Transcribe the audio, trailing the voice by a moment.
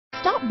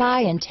Stop by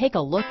and take a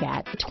look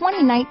at the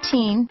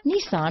 2019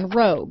 Nissan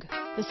Rogue.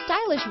 The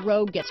stylish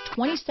Rogue gets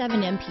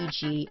 27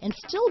 mpg and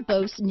still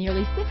boasts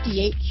nearly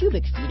 58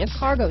 cubic feet of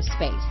cargo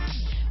space.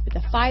 With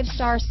a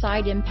 5-star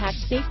side impact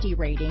safety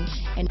rating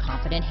and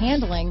confident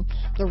handling,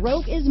 the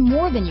Rogue is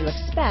more than you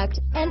expect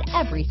and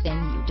everything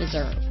you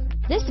deserve.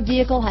 This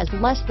vehicle has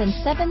less than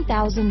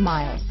 7,000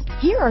 miles.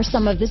 Here are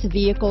some of this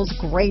vehicle's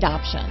great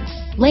options: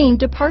 lane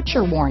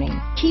departure warning,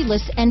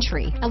 keyless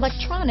entry,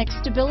 electronic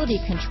stability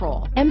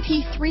control,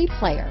 MP3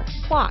 player,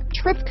 clock,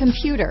 trip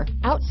computer,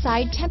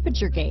 outside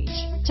temperature gauge,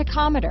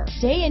 tachometer,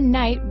 day and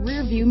night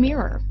rear view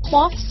mirror,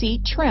 cloth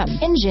seat trim,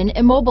 engine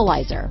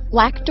immobilizer,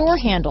 black door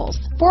handles,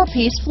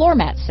 4-piece floor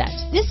mat set.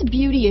 This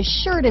beauty is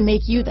sure to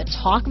make you the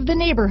talk of the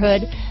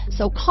neighborhood,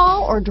 so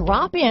call or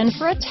drop in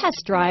for a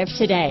test drive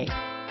today.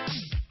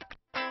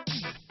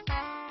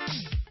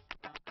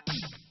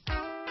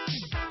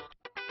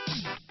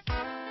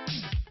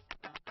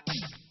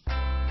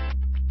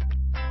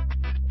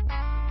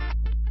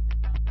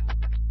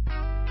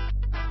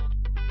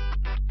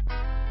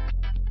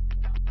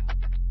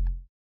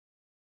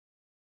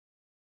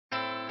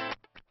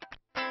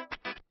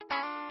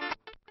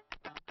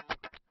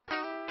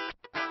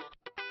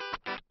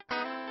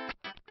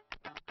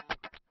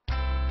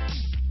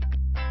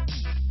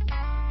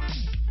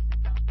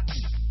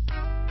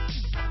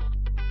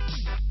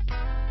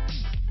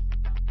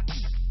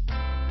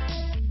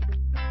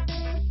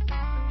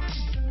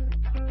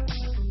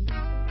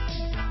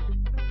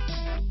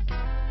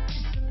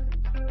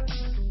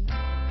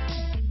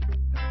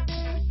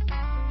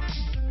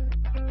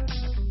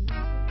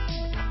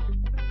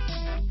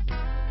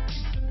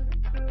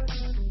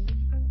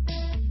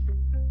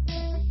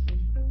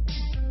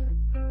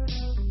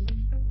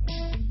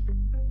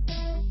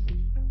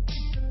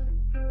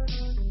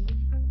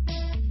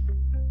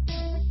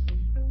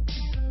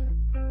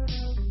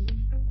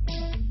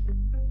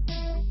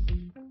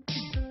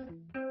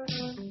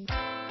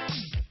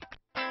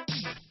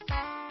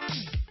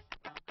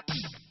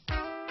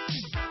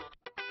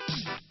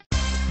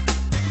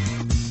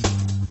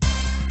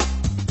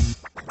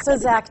 So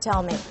Zach,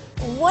 tell me,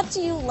 what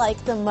do you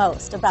like the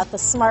most about the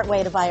smart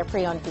way to buy a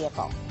pre-owned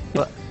vehicle?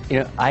 Well,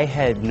 I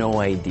had no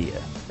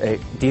idea a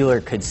dealer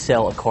could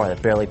sell a car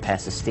that barely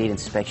passed the state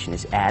inspection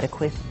as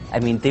adequate. I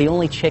mean, they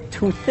only check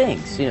 2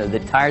 things. The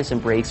tires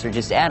and brakes are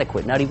just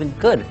adequate, not even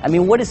good. I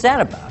mean, what is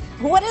that about?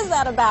 What is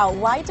that about?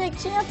 Why take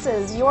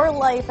chances? Your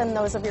life and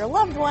those of your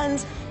loved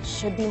ones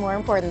should be more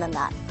important than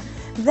that.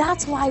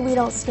 That's why we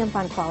don't skimp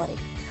on quality.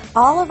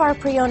 All of our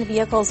pre-owned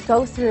vehicles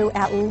go through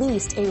at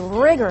least a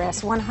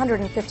rigorous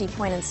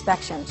 150-point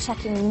inspection,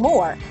 checking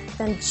more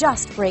than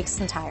just brakes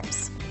and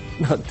tires.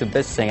 The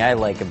best thing I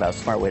like about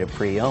Smart Way to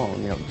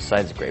Pre-Own,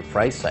 besides the great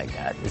price I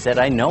got, is that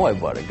I know I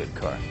bought a good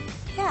car.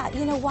 Yeah,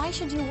 why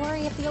should you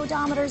worry if the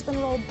odometer's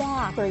been rolled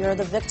back, or you're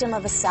the victim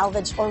of a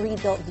salvaged or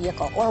rebuilt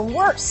vehicle, or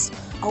worse,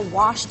 a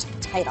washed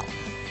title?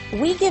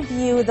 We give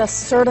you the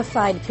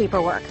certified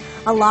paperwork,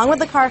 along with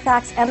the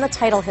Carfax and the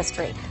title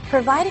history,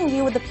 providing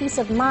you with the peace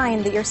of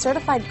mind that your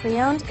certified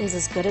pre-owned is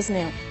as good as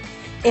new.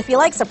 If you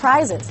like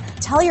surprises,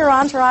 tell your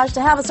entourage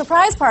to have a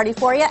surprise party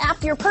for you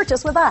after your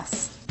purchase with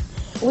us.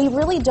 We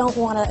really don't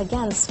want to,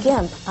 again,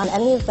 skimp on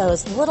any of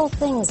those little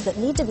things that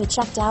need to be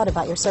checked out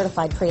about your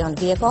certified pre-owned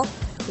vehicle.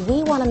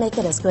 We want to make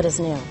it as good as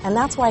new, and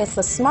that's why it's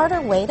the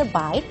smarter way to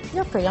buy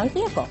your pre-owned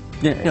vehicle.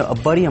 Yeah, a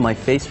buddy on my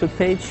Facebook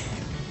page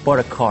bought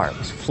a car. It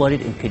was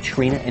flooded in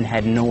Katrina and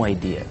had no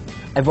idea.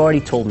 I've already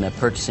told him that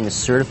purchasing a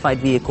certified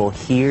vehicle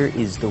here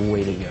is the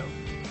way to go.